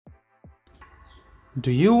Do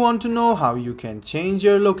you want to know how you can change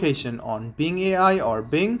your location on Bing AI or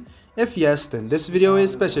Bing? If yes, then this video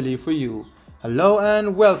is specially for you. Hello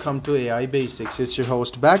and welcome to AI Basics. It's your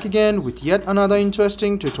host back again with yet another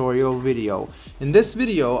interesting tutorial video. In this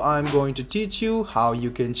video, I'm going to teach you how you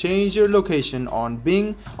can change your location on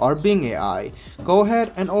Bing or Bing AI. Go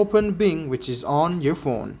ahead and open Bing, which is on your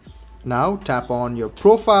phone. Now tap on your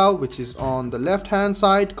profile, which is on the left hand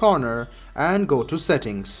side corner, and go to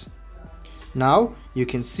settings. Now you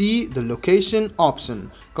can see the location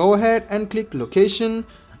option. Go ahead and click location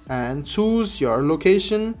and choose your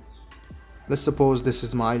location. Let's suppose this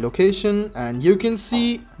is my location, and you can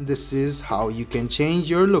see this is how you can change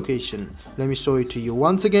your location. Let me show it to you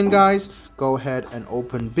once again, guys. Go ahead and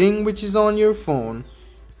open Bing, which is on your phone.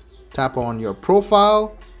 Tap on your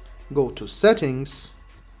profile, go to settings,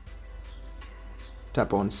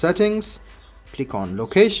 tap on settings, click on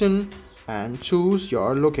location and choose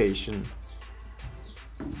your location.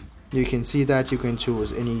 You can see that you can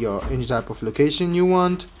choose any type of location you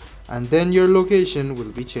want, and then your location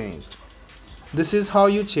will be changed. This is how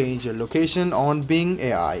you change your location on Bing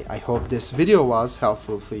AI. I hope this video was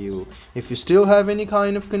helpful for you. If you still have any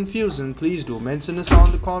kind of confusion, please do mention us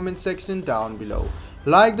on the comment section down below.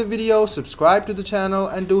 Like the video, subscribe to the channel,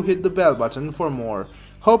 and do hit the bell button for more.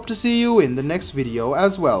 Hope to see you in the next video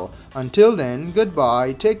as well. Until then,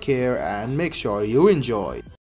 goodbye, take care, and make sure you enjoy.